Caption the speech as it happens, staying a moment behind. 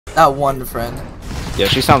That one friend. Yeah,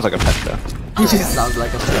 she sounds like a pet though. He sounds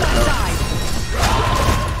like a pet though.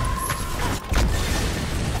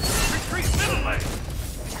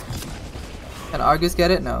 Can Argus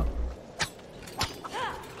get it? No.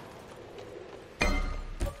 I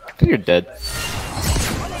think you're dead. A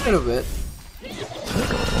little bit.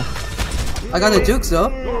 I got the jukes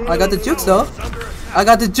though. I got the jukes though. I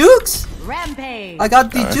got the jukes. Rampage. I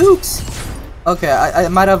got the jukes. Okay, I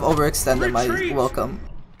might have overextended my welcome.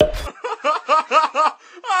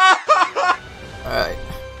 Alright.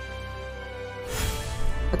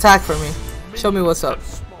 Attack for me. Show me what's up.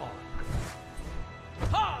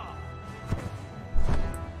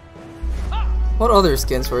 What other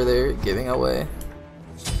skins were they giving away?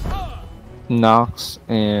 Nox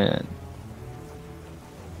and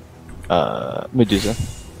Medusa.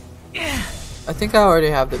 I think I already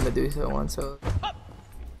have the Medusa one, so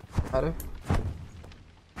matter.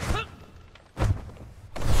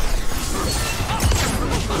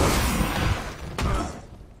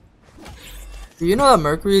 Do you know that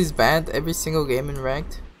Mercury is banned every single game in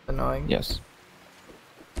ranked? Annoying. Yes.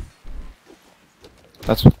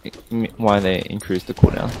 That's why they increased the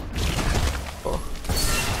cooldown. Oh.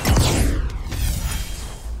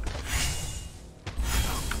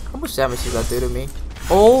 How much damage did that do to me?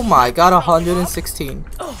 Oh my god, 116.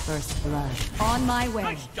 First blood. On my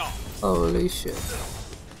way. Holy shit.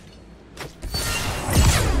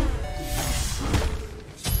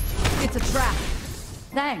 It's a trap.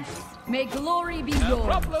 Thanks. May glory be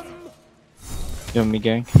yours. You want me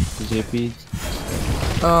gang? Does he have beads?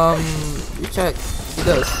 You check. He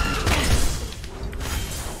does.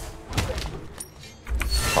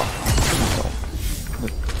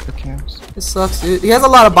 The cams. It sucks, dude. He has a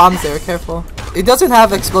lot of bombs there, careful. It doesn't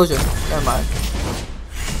have explosion. Never mind.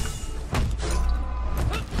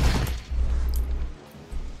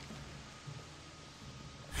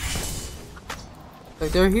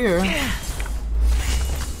 Like, they're here.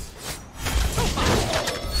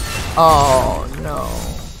 Oh, no.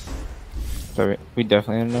 So we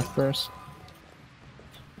definitely had enough first.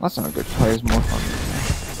 That's not a good play, it's more fun.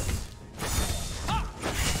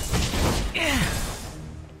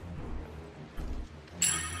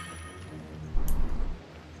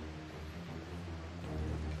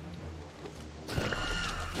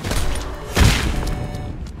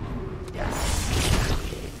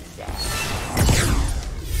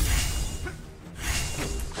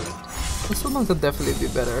 This one could definitely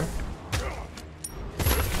be better.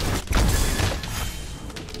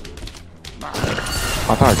 I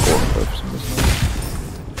thought I had gold for some reason.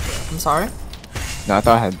 I'm sorry? No, I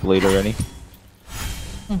thought I had blade already.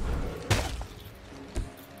 Oh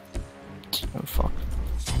fuck.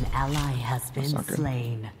 An ally has been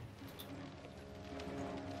slain.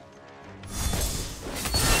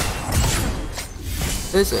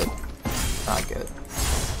 Is it? Not good.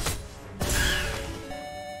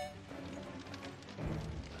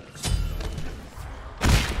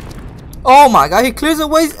 Oh my god, he clears the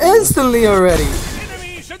ways instantly already!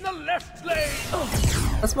 Enemies in the left lane.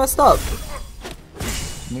 That's messed up.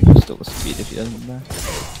 Maybe he's still with speed if he doesn't back.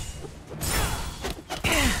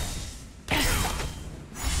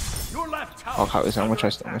 Your left Oh, how is how much I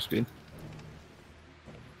still have speed?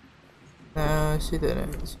 Nah, she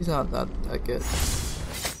didn't. She's not that good.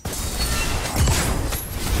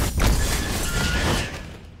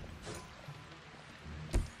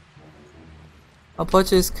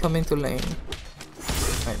 Apache is coming to lane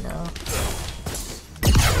right now.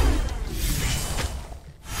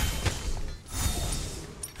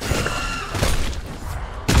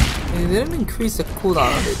 They didn't increase the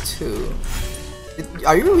cooldown of it too.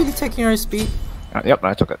 Are you really taking her speed? Yep,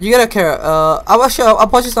 I took it. You gotta care.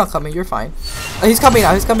 Apache's not coming. You're fine. He's coming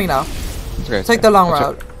now. He's coming now. Okay, Take the long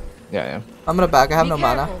route. Yeah, yeah. I'm gonna back. I have no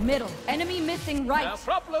mana. Middle. Enemy missing right. No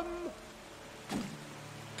problem.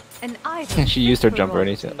 An item. She used her jump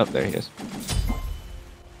already. Up there he is.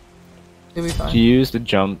 You'll be fine. She used the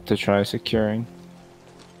jump to try securing.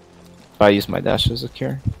 But I used my dash to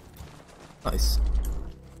secure. Nice.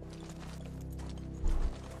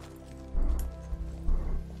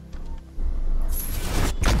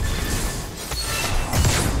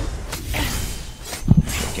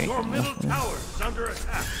 Okay. Your middle tower is under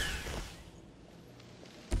attack.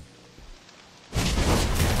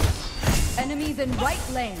 Enemies in right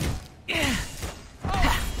lane.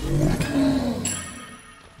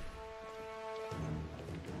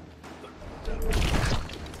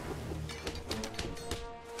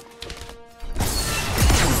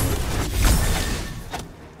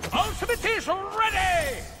 Ultimate is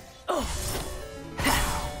ready.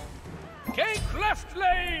 Gank left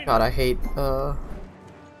lane. God, I hate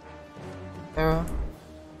Hera.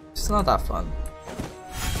 not that fun.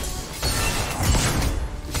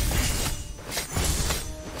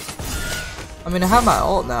 I mean, I have my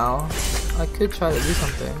ult now. I could try to do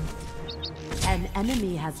something. An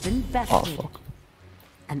enemy has been Oh bested. fuck.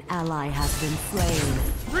 An ally has been slain.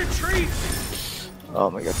 Retreat! Oh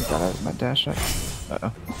my god, I got out of my dash.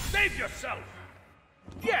 Uh-oh. Save yourself!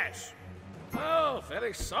 Yes! Oh,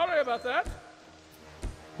 very sorry about that.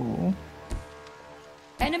 Ooh.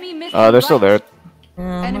 Enemy missing. They're still there.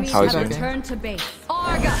 Yeah, Enemies How is have it? returned to base.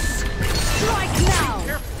 Argus! Strike now!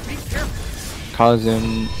 Careful, be careful. Calls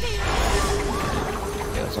him.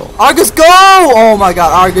 Yeah, that's all. Argus, go! Oh my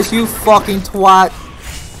god, Argus, you fucking twat.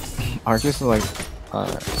 Argus is like,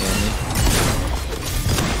 Annie.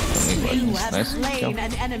 You have Nice. slain Kill.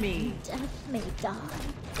 an enemy. Death may die.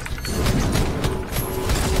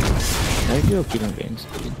 How do you feel keeping veins?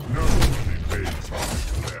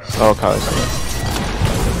 Oh, Kylie's on it.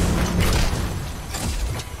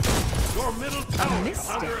 Your middle tower is missed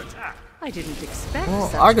under it. attack. I didn't expect Well,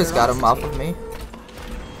 such Argus got him off ferocity. of me.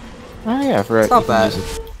 Oh yeah, I forgot. It's not you can bad.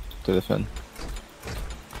 use it to defend.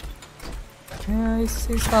 Yeah,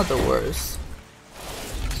 he's not the worst.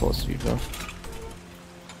 So let's do though.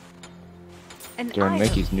 An During item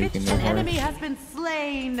Mickey's fit- nuking their An heart. enemy has been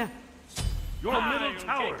slain. Your middle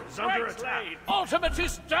tower is under attack. Ultimate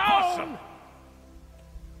is down! Awesome.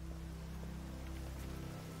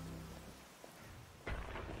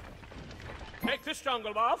 Take this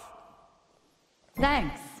jungle buff.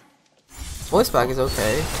 Thanks. Voice back is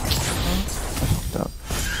okay. Fucked up.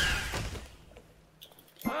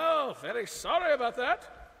 Oh, very sorry about that.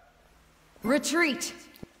 Retreat.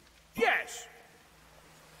 Yes!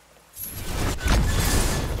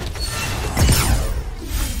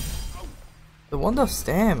 The one does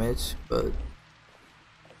damage, but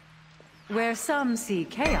Where some see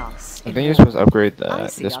chaos. I think you're supposed to upgrade I the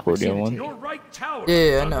see this podium one. Your right tower Yeah,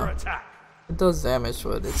 is yeah, I under know. attack. it does damage,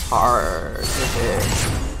 but it's hard to hit.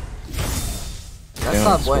 That's Yeah,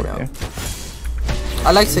 not it's bueno. yeah.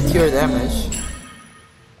 I like secure damage.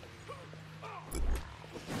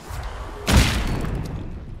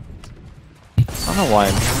 I don't know why.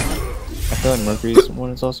 I feel like Mercury's one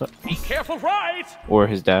is also, Be careful, right? or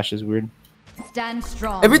his dash is weird. Stand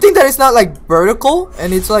strong. Everything that is not like vertical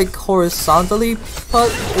and it's like horizontally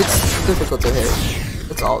put, it's difficult to hit.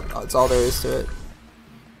 That's all there is to it.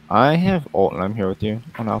 I have ult and I'm here with you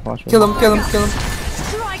on Alpha. Kill him, kill him, kill him.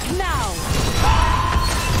 Strike now.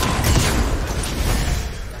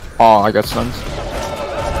 Oh, I got stuns.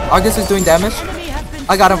 Argus is doing damage. Enemy has been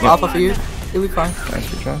I got him slain. off of you. You'll be fine. Nice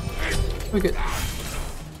for try. We're good.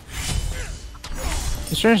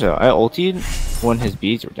 It's strange though. I ultied when his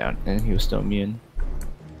beads were down and he was still immune.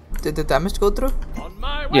 Did the damage go through? On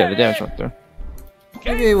my way. Yeah, the damage went through.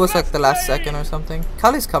 Maybe it was like the last second or something.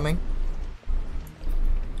 Kali's coming.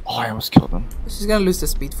 Oh, I almost killed him. She's gonna lose the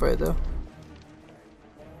speed for it though.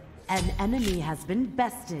 An enemy has been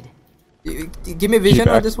bested. Give me vision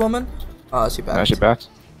on backed. this woman. Oh, she backed. Now she backed.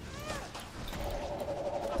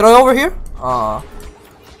 Throw it over here. Aw.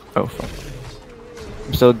 Oh fuck.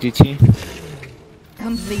 I'm still DT.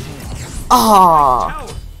 Completed. Ah.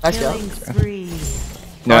 Nice job. Killing spree.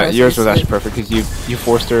 No, Honestly, yours was actually sick. perfect because you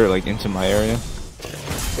forced her like into my area.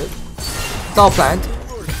 Good. It's all planned.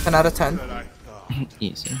 10 out of 10.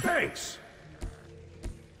 Easy. Thanks.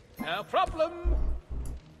 No problem.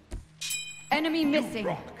 Enemy missing.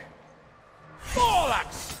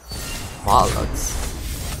 Bollocks!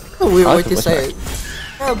 Bollocks. A weird I way like to the say voice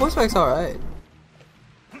it. Yeah, voice back's alright.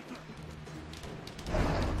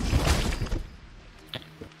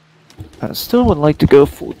 I still would like to go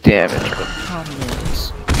full damage, but the problem is...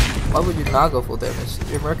 Why would you not go full damage?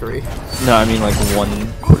 You're Mercury. No, I mean like one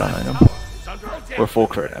cooldown item. It's under attack. Or full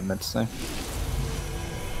crit, I meant to say.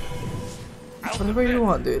 Whatever you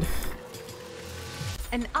want, dude.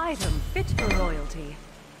 An item fit for royalty.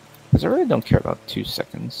 Because I really don't care about 2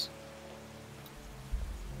 seconds.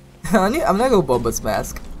 I'm gonna go Boba's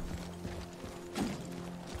mask.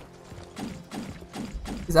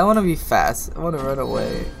 Cause I wanna be fast. I wanna run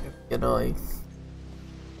away. Get annoying.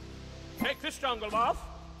 Take this jungle buff.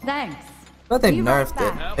 Thanks. But they Be right nerfed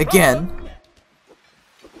back. it. Again.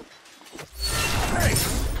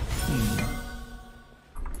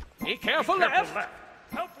 Be careful, left.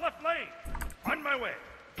 Help left lane. On my way.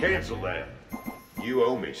 Cancel that. You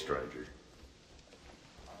owe me, stranger.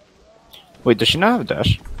 Wait, does she not have a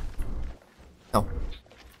dash? No.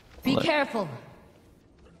 Be What? careful.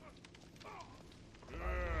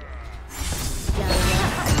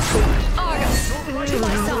 Argus, to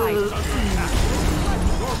my side.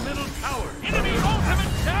 Your middle tower. Enemy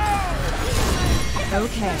ultimate down.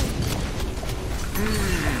 Okay.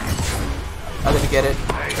 I'm gonna get it.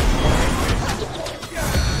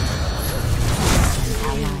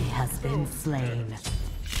 slain.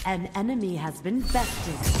 An enemy has been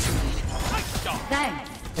bested. Thanks.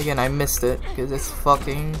 Again, I missed it because it's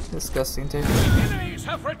fucking disgusting too. Enemies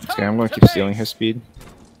have returned Okay, I'm gonna to keep base. stealing his speed.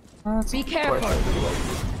 Be careful.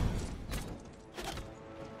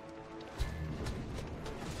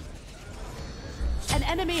 An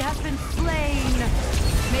enemy has been slain.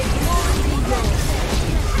 May glory be yours.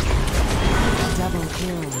 Double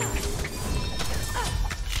kill.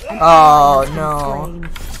 Oh no. Slain.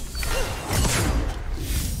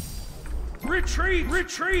 Retreat!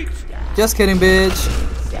 Retreat! Just kidding, bitch.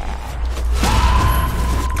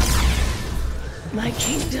 My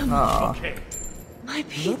kingdom. Aw. Okay. My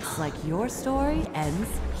people. Looks like your story ends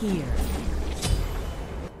here.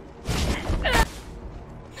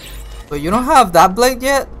 But you don't have that blade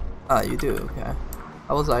yet? Ah, you do, okay.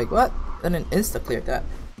 I was like, what? Then it insta-cleared that.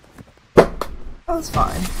 That was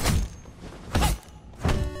fine.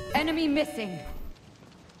 Enemy missing.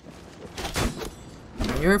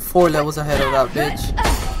 You're 4 levels ahead of that bitch.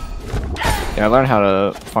 Yeah, I learned how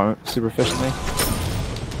to farm super efficiently.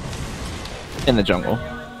 In the jungle.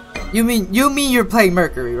 You mean you're playing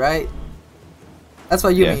Mercury, right? That's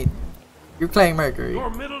what you Yeah. mean. You're playing Mercury. Your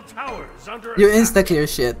middle tower is under You attack. insta-clear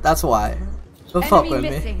shit, that's why. Don't fuck Enemy with me.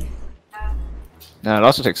 missing. No, it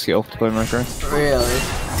also takes skill to play Mercury. Really?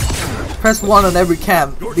 Press 1 on every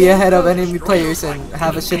camp. Be ahead of enemy players and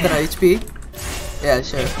have a shit ton of HP? Yeah,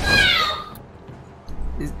 sure.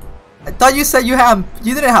 I thought you said you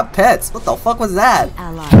didn't have pets. What the fuck was that?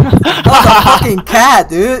 Ally. That was a fucking cat,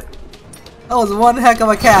 dude. That was one heck of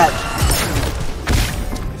a cat.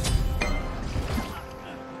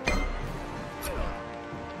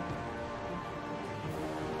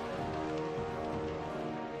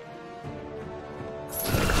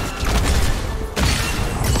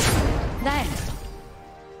 Thanks.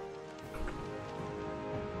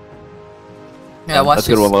 Yeah, watch That's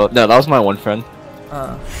a this. good one. No, that was my one friend.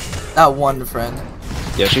 That one friend.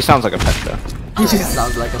 Yeah, she sounds like a pet though. He just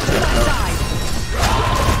sounds like a pet though.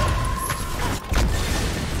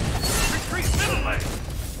 Retreat middle lane.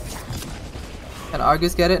 Can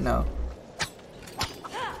Argus get it? No.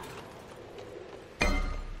 I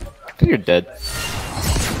think you're dead.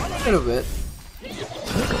 A little bit.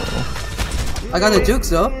 I got the jukes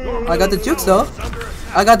though. I got the jukes though.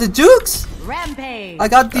 I got the jukes. Rampage. I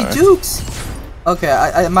got the jukes. Okay,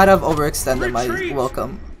 I might have overextended my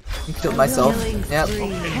welcome. And killed myself. Yep.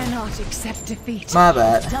 Cannot accept defeat. My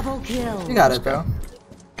bad. Double kill. You got it, bro.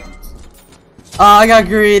 Oh, I got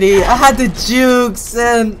greedy. I had the jukes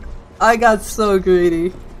and I got so greedy.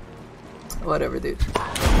 Whatever, dude.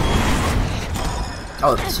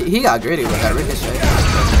 Oh, he got greedy with that ricochet.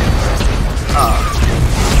 Oh.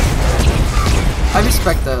 I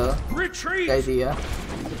respect the Retreat! idea.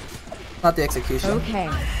 Not the execution. Okay.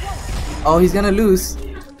 Oh, he's gonna lose.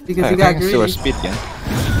 Because he I got think I can steal her greedy. speed again.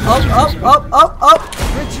 Up.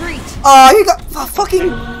 Retreat. Oh, he got fucking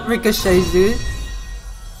ricochets, dude.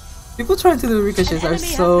 People trying to do ricochets are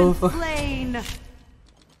so fun.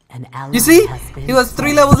 An ally You see? has been He was 3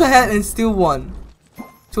 slain. levels ahead and still won.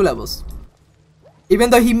 2 levels. Even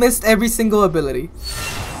though he missed every single ability.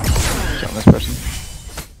 Killing this person.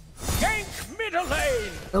 Gank middle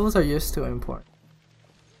lane! Levels are just too important.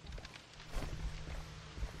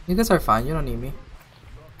 You guys are fine, you don't need me.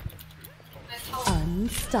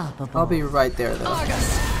 Unstoppable. I'll be right there though.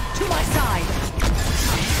 Argus. To my side.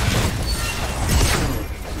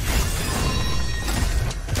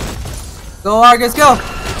 Go Argus, go!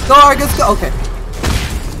 Go Argus, go! Okay.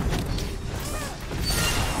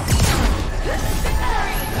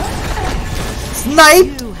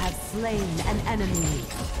 Snipe! You have slain an enemy.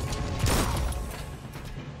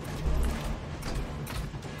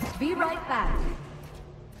 Be right back.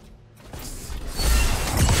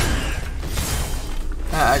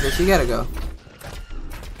 Argus, you gotta go.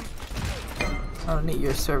 I don't need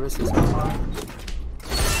your services anymore.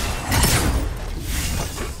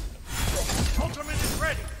 Ultimate is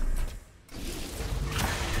ready!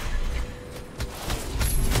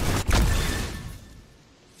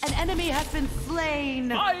 An enemy has been slain.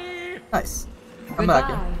 Bye! Nice. I'm back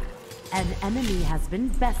in. Goodbye. An enemy has been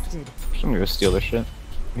bested. I'm gonna go steal this shit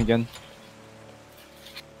again.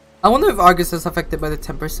 I wonder if Argus is affected by the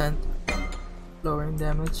 10% lowering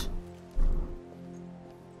damage.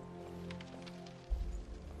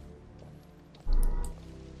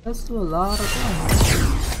 Let's do a lot of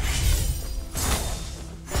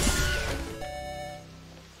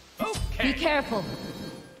damage. Be careful.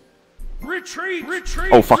 Retreat!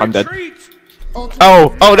 Retreat! Oh, fuck, I'm dead. Retreat!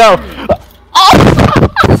 Ultimate. Oh no!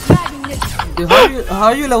 Magnificent. Dude, how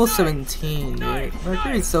are you level 17, dude?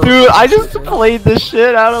 Mercury's so Dude, I just dude. played the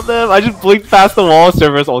shit out of them. I just blinked past the wall,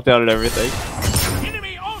 servers ult out and everything.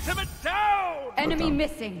 Enemy ultimate down! Enemy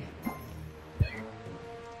missing. I'm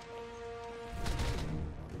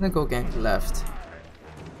gonna go gank left.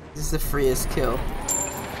 This is the freest kill.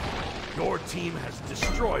 Your team has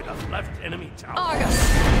destroyed a left enemy tower. Argus,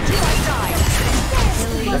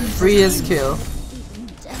 duo The freest kill.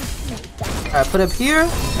 Alright, put up here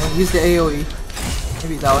and use the AoE.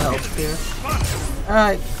 Maybe that'll help here.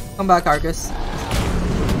 Alright, come back, Argus.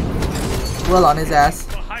 Well on his ass.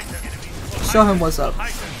 Show him what's up.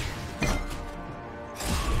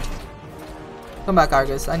 Come back,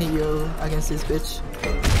 Argus. I need you against this bitch.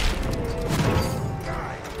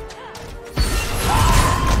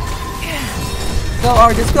 Go,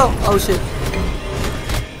 Argus, go! Oh shit.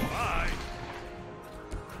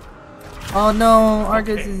 Oh no,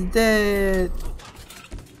 Argus is dead.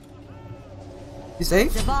 You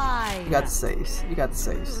safe? divine. You got the saves. You got the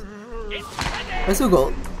saves. Let's do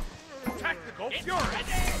gold. Tactical fury.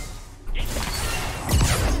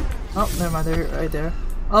 Oh, never mind. They're right there.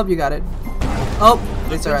 Oh, you got it. Oh,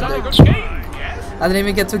 they surrendered. I didn't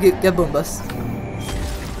even get to get Boombas.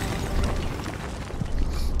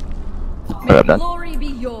 May glory be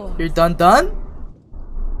yours. You're done?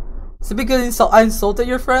 Is it because I insulted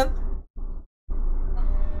your friend?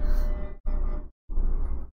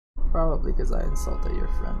 Probably because I insulted your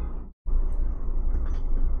friend.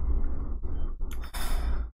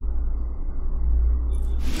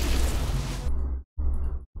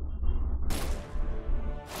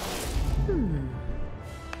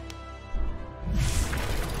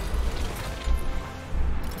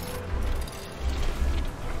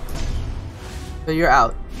 So you're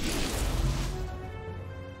out.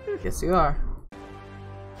 Yes, you are.